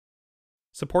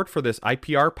Support for this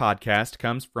IPR podcast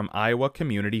comes from Iowa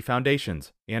Community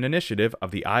Foundations, an initiative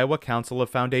of the Iowa Council of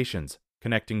Foundations,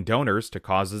 connecting donors to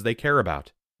causes they care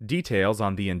about. Details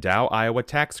on the Endow Iowa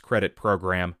Tax Credit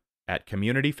Program at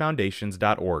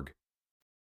communityfoundations.org.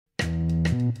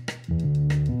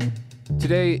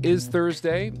 Today is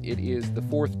Thursday. It is the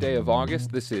 4th day of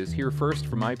August. This is Here First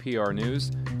from IPR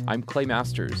News. I'm Clay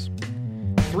Masters.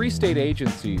 3 state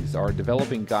agencies are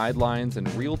developing guidelines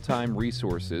and real-time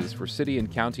resources for city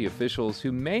and county officials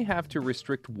who may have to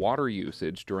restrict water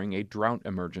usage during a drought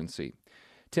emergency.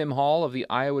 Tim Hall of the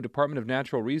Iowa Department of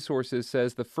Natural Resources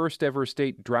says the first-ever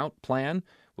state drought plan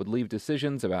would leave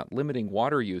decisions about limiting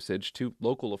water usage to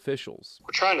local officials.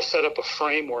 We're trying to set up a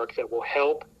framework that will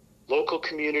help local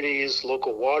communities,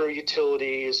 local water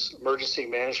utilities, emergency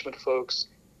management folks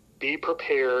be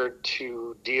prepared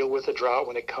to deal with a drought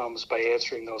when it comes by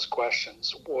answering those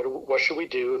questions. What should we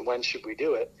do and when should we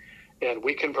do it? And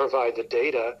we can provide the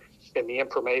data and the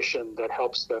information that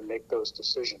helps them make those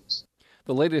decisions.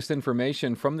 The latest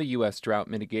information from the U.S. Drought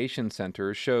Mitigation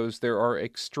Center shows there are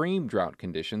extreme drought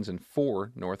conditions in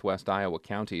 4 northwest Iowa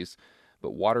counties,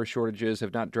 but water shortages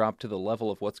have not dropped to the level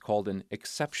of what's called an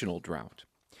exceptional drought.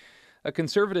 A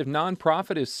conservative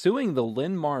nonprofit is suing the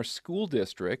Linn-Mar School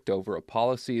District over a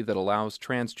policy that allows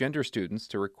transgender students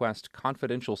to request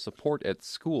confidential support at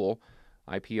school.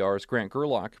 IPR's Grant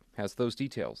Gerlach has those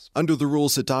details. Under the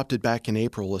rules adopted back in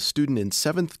April, a student in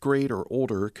 7th grade or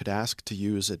older could ask to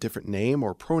use a different name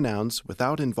or pronouns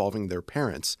without involving their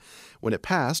parents. When it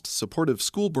passed, supportive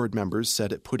school board members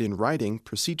said it put in writing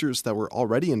procedures that were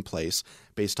already in place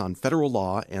based on federal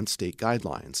law and state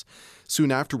guidelines.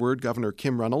 Soon afterward, Governor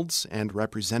Kim Reynolds and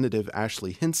Representative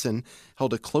Ashley Hinson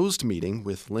held a closed meeting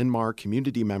with Linn-Mar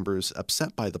community members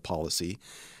upset by the policy.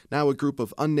 Now a group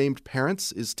of unnamed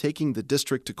parents is taking the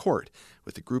district to court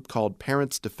with a group called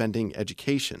Parents Defending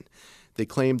Education. They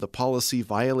claim the policy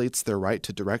violates their right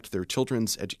to direct their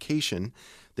children's education.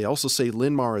 They also say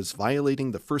Linn-Mar is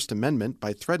violating the First Amendment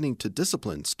by threatening to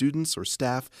discipline students or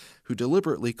staff who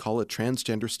deliberately call a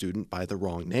transgender student by the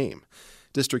wrong name.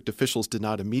 District officials did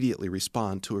not immediately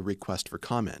respond to a request for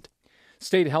comment.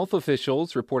 State health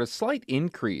officials report a slight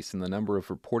increase in the number of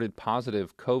reported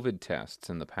positive COVID tests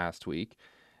in the past week.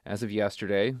 As of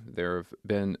yesterday, there have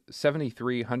been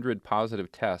 7,300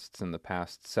 positive tests in the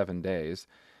past 7 days.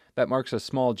 That marks a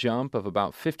small jump of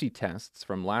about 50 tests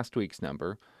from last week's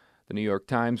number. The New York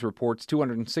Times reports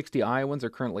 260 Iowans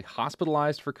are currently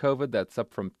hospitalized for COVID. That's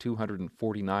up from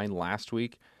 249 last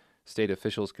week. State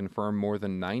officials confirm more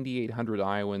than 9,800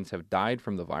 Iowans have died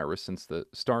from the virus since the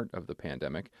start of the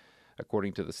pandemic.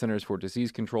 According to the Centers for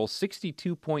Disease Control,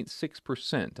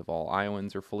 62.6% of all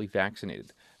Iowans are fully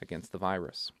vaccinated against the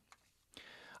virus.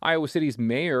 Iowa City's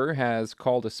mayor has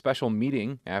called a special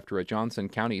meeting after a Johnson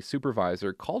County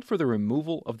supervisor called for the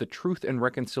removal of the Truth and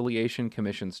Reconciliation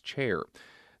Commission's chair.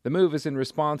 The move is in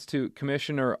response to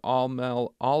Commissioner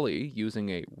Almel Ali using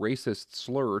a racist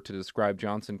slur to describe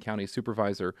Johnson County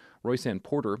Supervisor Roysanne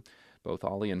Porter. Both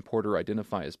Ali and Porter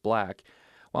identify as black.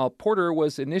 While Porter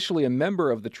was initially a member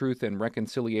of the Truth and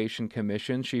Reconciliation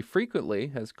Commission, she frequently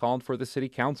has called for the city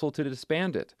council to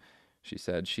disband it. She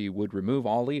said she would remove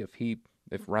Ali if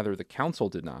the council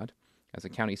did not. As a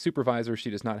county supervisor, she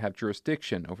does not have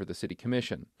jurisdiction over the city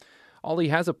commission. Ali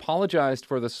has apologized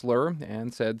for the slur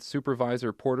and said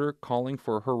Supervisor Porter calling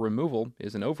for her removal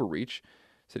is an overreach.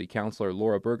 City Councilor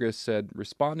Laura Burgess said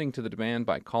responding to the demand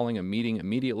by calling a meeting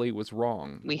immediately was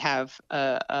wrong. We have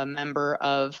a member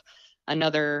of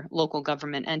another local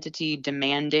government entity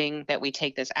demanding that we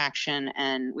take this action,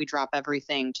 and we drop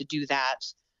everything to do that.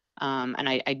 And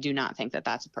I do not think that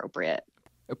that's appropriate.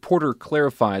 Porter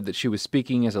clarified that she was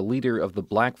speaking as a leader of the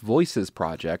Black Voices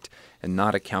Project and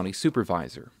not a county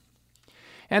supervisor.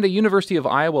 And a University of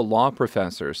Iowa law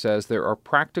professor says there are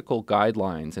practical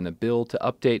guidelines in a bill to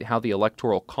update how the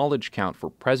Electoral College count for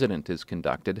president is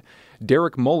conducted.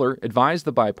 Derek Muller advised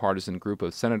the bipartisan group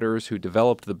of senators who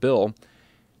developed the bill.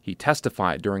 He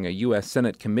testified during a U.S.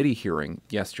 Senate committee hearing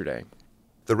yesterday.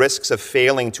 The risks of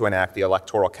failing to enact the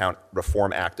Electoral Count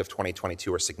Reform Act of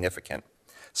 2022 are significant.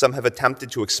 Some have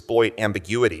attempted to exploit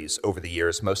ambiguities over the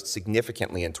years, most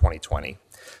significantly in 2020.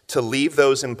 To leave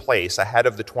those in place ahead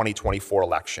of the 2024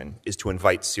 election is to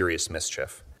invite serious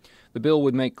mischief. The bill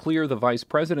would make clear the vice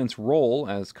president's role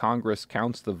as Congress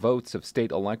counts the votes of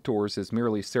state electors is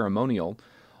merely ceremonial.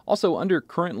 Also, under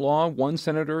current law, one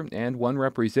senator and one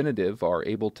representative are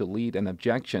able to lead an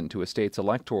objection to a state's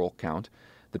electoral count.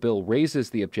 The bill raises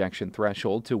the objection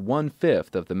threshold to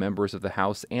 1/5 of the members of the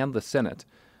House and the Senate.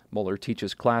 Mueller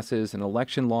teaches classes in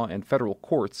election law and federal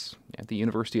courts at the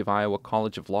University of Iowa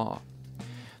College of Law.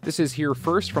 This is Here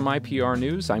First from IPR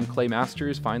News. I'm Clay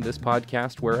Masters. Find this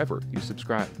podcast wherever you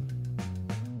subscribe.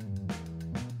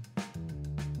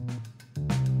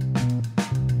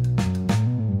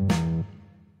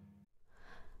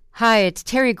 Hi, it's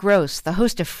Terry Gross, the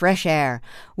host of Fresh Air.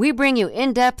 We bring you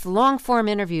in-depth, long-form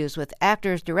interviews with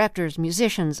actors, directors,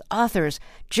 musicians, authors,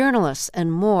 journalists,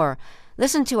 and more.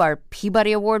 Listen to our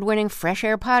Peabody Award-winning Fresh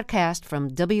Air podcast from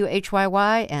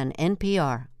WHYY and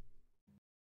NPR.